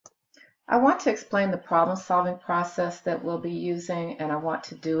I want to explain the problem-solving process that we'll be using, and I want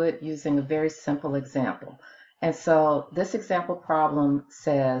to do it using a very simple example. And so this example problem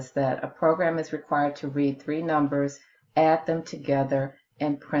says that a program is required to read three numbers, add them together,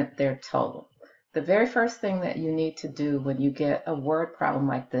 and print their total. The very first thing that you need to do when you get a word problem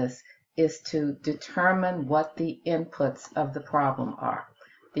like this is to determine what the inputs of the problem are.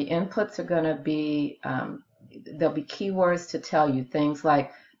 The inputs are going to be, there'll be keywords to tell you things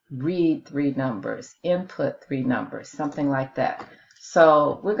like read three numbers, input three numbers, something like that.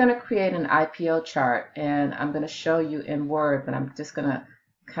 So we're going to create an IPO chart, and I'm going to show you in Word, but I'm just going to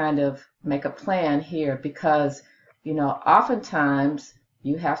kind of make a plan here because, you know, oftentimes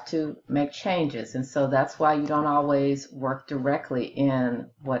you have to make changes, and so that's why you don't always work directly in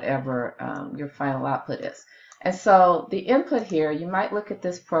whatever your final output is. And so the input here, you might look at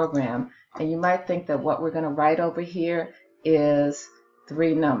this program and you might think that what we're going to write over here is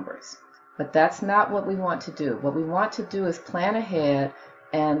three numbers. But that's not what we want to do. What we want to do is plan ahead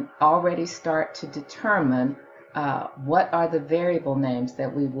and already start to determine what are the variable names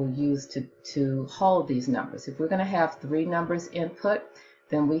that we will use to hold these numbers. If we're going to have three numbers input,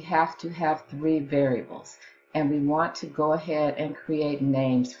 then we have to have three variables. And we want to go ahead and create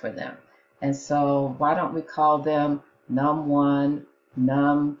names for them. And so why don't we call them num1,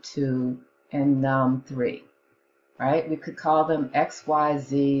 num2, and num3? Right? We could call them X, Y,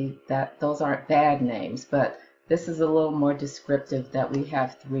 Z. Those aren't bad names, but this is a little more descriptive that we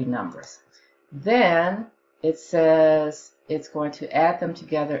have three numbers. Then it says it's going to add them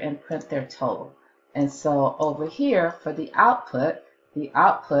together and print their total. And so over here for the output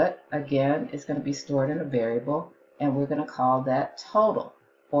again is going to be stored in a variable, and we're going to call that total.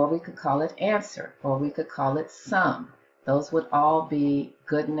 Or we could call it answer, or we could call it sum. Those would all be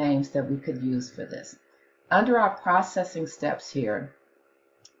good names that we could use for this. Under our processing steps here,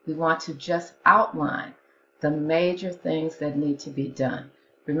 we want to just outline the major things that need to be done.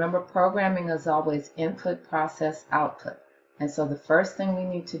 Remember, programming is always input, process, output. And so the first thing we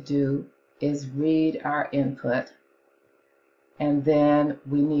need to do is read our input, and then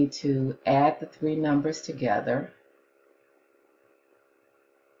we need to add the three numbers together,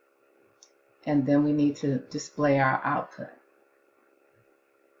 and then we need to display our output.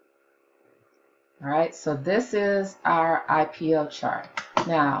 All right, so this is our IPO chart.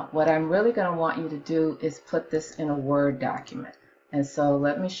 Now, what I'm really going to want you to do is put this in a Word document. And so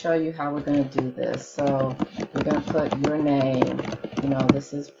let me show you how we're going to do this. So we're going to put your name, you know,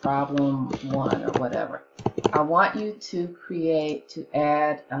 this is problem 1 or whatever. I want you to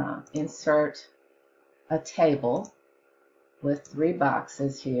insert a table with three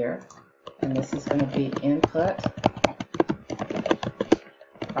boxes here. And this is going to be input,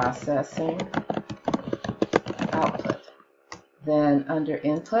 processing, output. Then under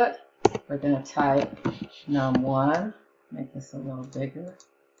input, we're going to type num1, make this a little bigger.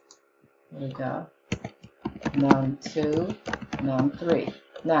 There we go. Num2, num3.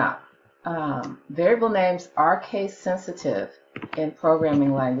 Now, variable names are case sensitive in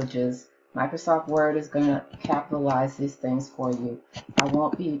programming languages. Microsoft Word is going to capitalize these things for you. I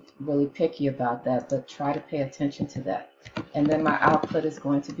won't be really picky about that, but try to pay attention to that. And then my output is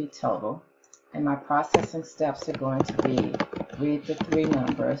going to be total. And my processing steps are going to be read the three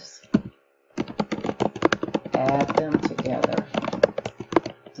numbers, add them together,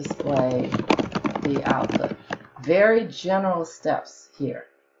 display the output. Very general steps here.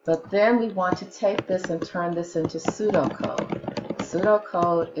 But then we want to take this and turn this into pseudocode.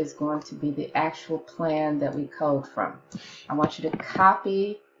 Pseudocode is going to be the actual plan that we code from. I want you to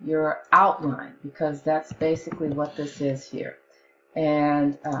copy your outline because that's basically what this is here.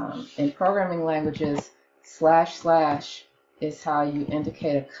 And in programming languages, // is how you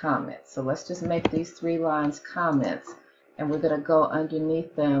indicate a comment. So let's just make these three lines comments, and we're going to go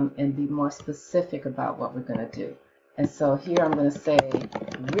underneath them and be more specific about what we're going to do. And so here I'm going to say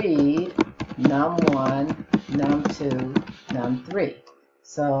read num1, num2, num3.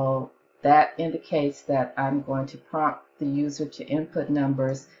 So that indicates that I'm going to prompt the user to input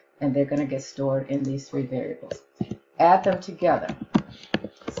numbers, and they're going to get stored in these three variables. Add them together.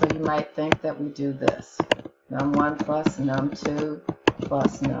 So you might think that we do this. Num1 plus num2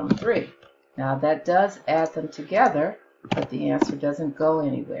 plus num3. Now that does add them together, but the answer doesn't go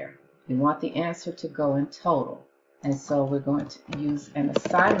anywhere. We want the answer to go in total. And so we're going to use an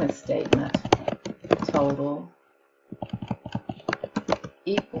assignment statement, total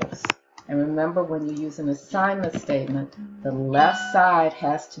equals. And remember, when you use an assignment statement, the left side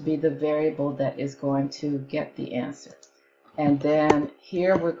has to be the variable that is going to get the answer. And then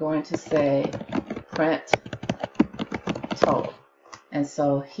here we're going to say print total. And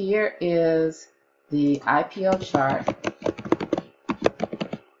so here is the IPO chart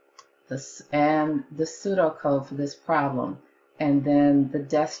and the pseudocode for this problem. And then the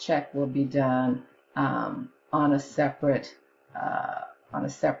desk check will be done on a separate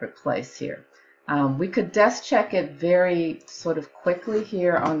place here. We could desk check it very sort of quickly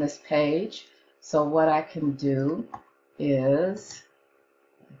here on this page. So what I can do is,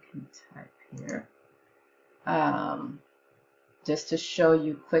 I can type here, just to show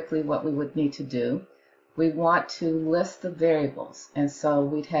you quickly what we would need to do. We want to list the variables, and so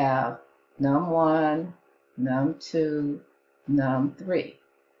we'd have num1, num2, num3.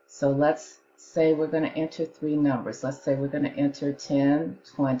 So let's say we're going to enter 3 numbers. Let's say we're going to enter 10,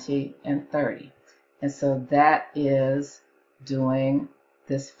 20, and 30. And so that is doing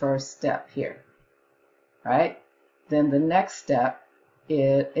this first step here, right? Then the next step,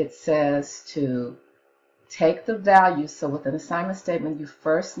 it says to take the value. So with an assignment statement, you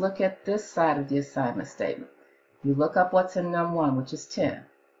first look at this side of the assignment statement. You look up what's in num1, which is 10.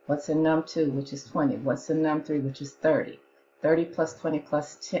 What's in num2, which is 20. What's in num3, which is 30. 30 plus 20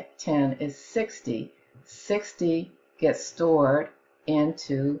 plus 10 is 60. 60 gets stored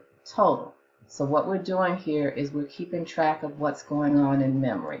into total. So what we're doing here is we're keeping track of what's going on in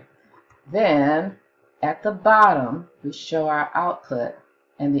memory. Then at the bottom, we show our output,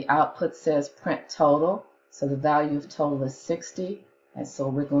 and the output says print total. So the value of total is 60, and so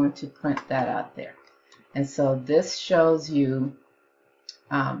we're going to print that out there. And so this shows you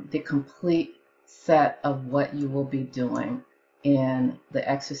the complete set of what you will be doing in the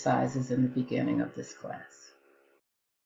exercises in the beginning of this class.